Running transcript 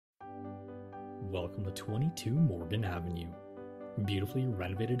Welcome to 22 Morgan Avenue. Beautifully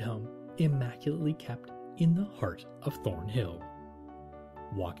renovated home, immaculately kept in the heart of Thornhill.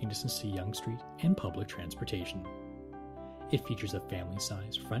 Walking distance to Yonge Street and public transportation. It features a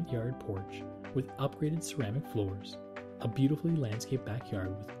family-sized front yard porch with upgraded ceramic floors, a beautifully landscaped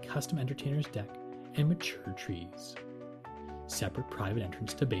backyard with custom entertainer's deck and mature trees. Separate private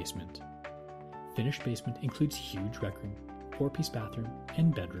entrance to basement. Finished basement includes huge rec room, 4-piece bathroom,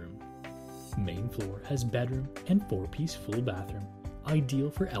 and bedroom. Main floor has bedroom and 4-piece full bathroom, ideal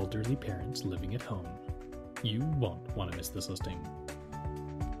for elderly parents living at home. You won't want to miss this listing.